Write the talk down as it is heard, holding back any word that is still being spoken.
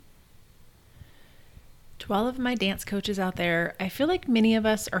To all of my dance coaches out there, I feel like many of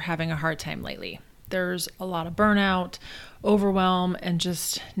us are having a hard time lately. There's a lot of burnout, overwhelm, and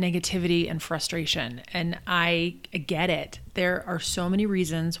just negativity and frustration. And I get it. There are so many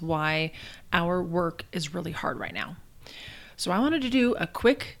reasons why our work is really hard right now. So I wanted to do a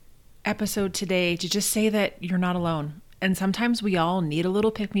quick episode today to just say that you're not alone. And sometimes we all need a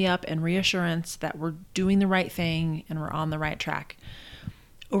little pick-me-up and reassurance that we're doing the right thing and we're on the right track.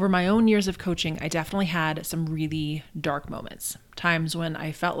 Over my own years of coaching, I definitely had some really dark moments. Times when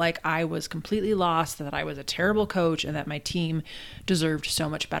I felt like I was completely lost, that I was a terrible coach, and that my team deserved so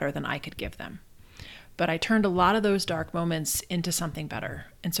much better than I could give them. But I turned a lot of those dark moments into something better.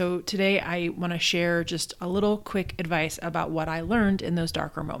 And so today I want to share just a little quick advice about what I learned in those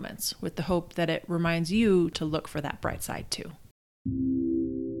darker moments, with the hope that it reminds you to look for that bright side too.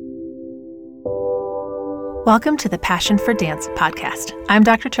 Welcome to the Passion for Dance podcast. I'm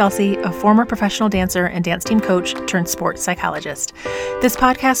Dr. Chelsea, a former professional dancer and dance team coach turned sports psychologist. This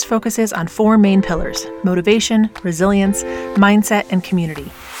podcast focuses on 4 main pillars: motivation, resilience, mindset, and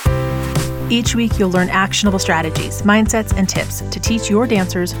community. Each week, you'll learn actionable strategies, mindsets, and tips to teach your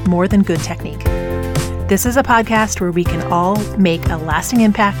dancers more than good technique. This is a podcast where we can all make a lasting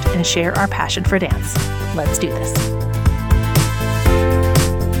impact and share our passion for dance. Let's do this.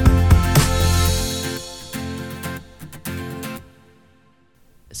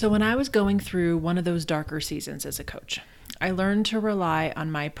 So when I was going through one of those darker seasons as a coach, I learned to rely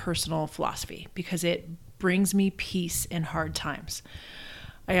on my personal philosophy because it brings me peace in hard times.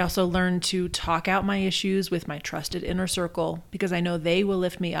 I also learned to talk out my issues with my trusted inner circle because I know they will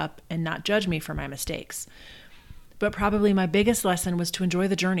lift me up and not judge me for my mistakes. But probably my biggest lesson was to enjoy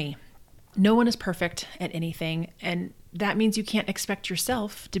the journey. No one is perfect at anything, and that means you can't expect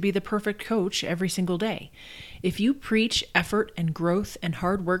yourself to be the perfect coach every single day. If you preach effort and growth and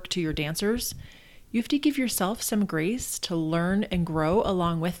hard work to your dancers, you have to give yourself some grace to learn and grow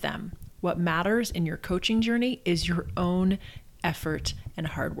along with them. What matters in your coaching journey is your own effort and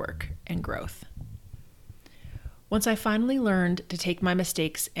hard work and growth. Once I finally learned to take my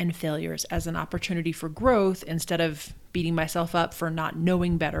mistakes and failures as an opportunity for growth instead of beating myself up for not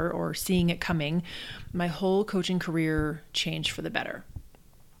knowing better or seeing it coming, my whole coaching career changed for the better.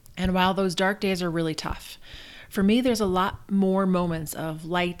 And while those dark days are really tough, for me, there's a lot more moments of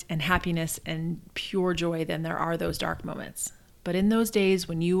light and happiness and pure joy than there are those dark moments. But in those days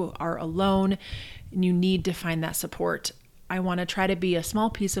when you are alone and you need to find that support, I want to try to be a small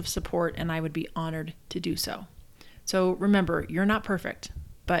piece of support, and I would be honored to do so. So remember, you're not perfect,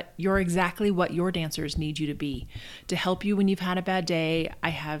 but you're exactly what your dancers need you to be. To help you when you've had a bad day, I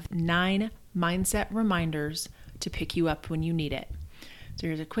have 9 mindset reminders to pick you up when you need it. So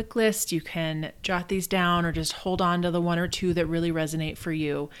here's a quick list. You can jot these down or just hold on to the 1 or 2 that really resonate for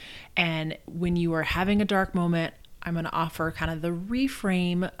you. And when you are having a dark moment, I'm going to offer kind of the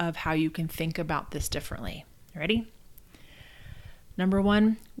reframe of how you can think about this differently. Ready? Number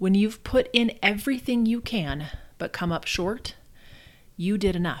 1, when you've put in everything you can but come up short, you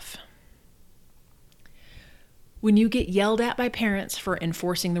did enough. When you get yelled at by parents for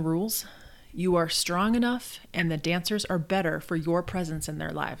enforcing the rules, you are strong enough and the dancers are better for your presence in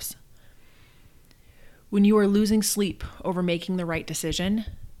their lives. When you are losing sleep over making the right decision,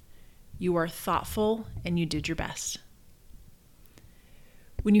 you are thoughtful and you did your best.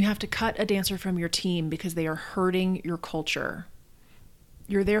 When you have to cut a dancer from your team because they are hurting your culture,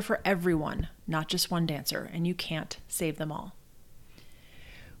 you're there for everyone, not just one dancer, and you can't save them all.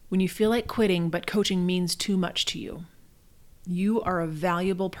 When you feel like quitting, but coaching means too much to you, you are a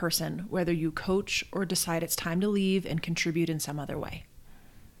valuable person, whether you coach or decide it's time to leave and contribute in some other way.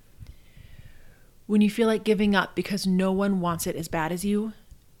 When you feel like giving up because no one wants it as bad as you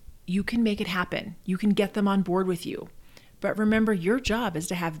can make it happen. You can get them on board with you. But remember, your job is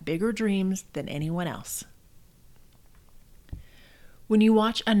to have bigger dreams than anyone else. When you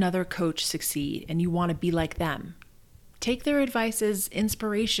watch another coach succeed and you want to be like them, take their advice as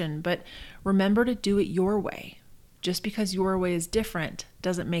inspiration, but remember to do it your way. Just because your way is different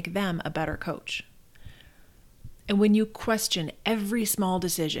doesn't make them a better coach. And when you question every small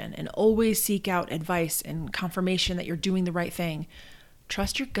decision and always seek out advice and confirmation that you're doing the right thing,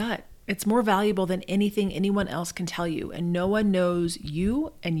 trust your gut. It's more valuable than anything anyone else can tell you, and no one knows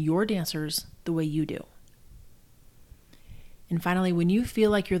you and your dancers the way you do. And finally, when you feel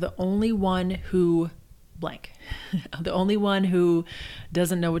like you're the only one who blank, the only one who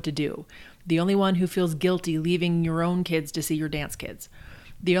doesn't know what to do, the only one who feels guilty leaving your own kids to see your dance kids,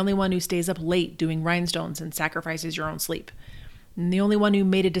 the only one who stays up late doing rhinestones and sacrifices your own sleep, and the only one who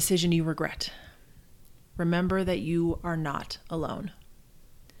made a decision you regret, remember that you are not alone.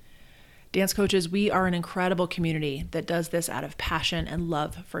 Dance coaches, we are an incredible community that does this out of passion and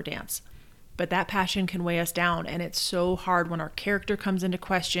love for dance. But that passion can weigh us down, and it's so hard when our character comes into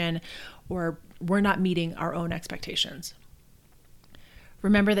question or we're not meeting our own expectations.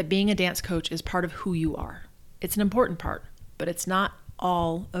 Remember that being a dance coach is part of who you are. It's an important part, but it's not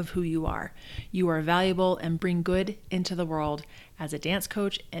all of who you are. You are valuable and bring good into the world as a dance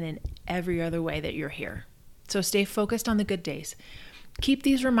coach and in every other way that you're here. So stay focused on the good days. Keep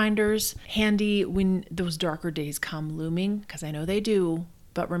these reminders handy when those darker days come looming, because I know they do,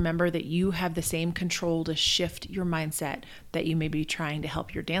 but remember that you have the same control to shift your mindset that you may be trying to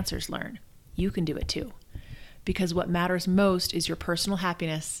help your dancers learn. You can do it too, because what matters most is your personal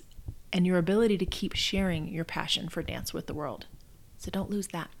happiness and your ability to keep sharing your passion for dance with the world. So don't lose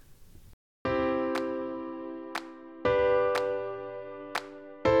that.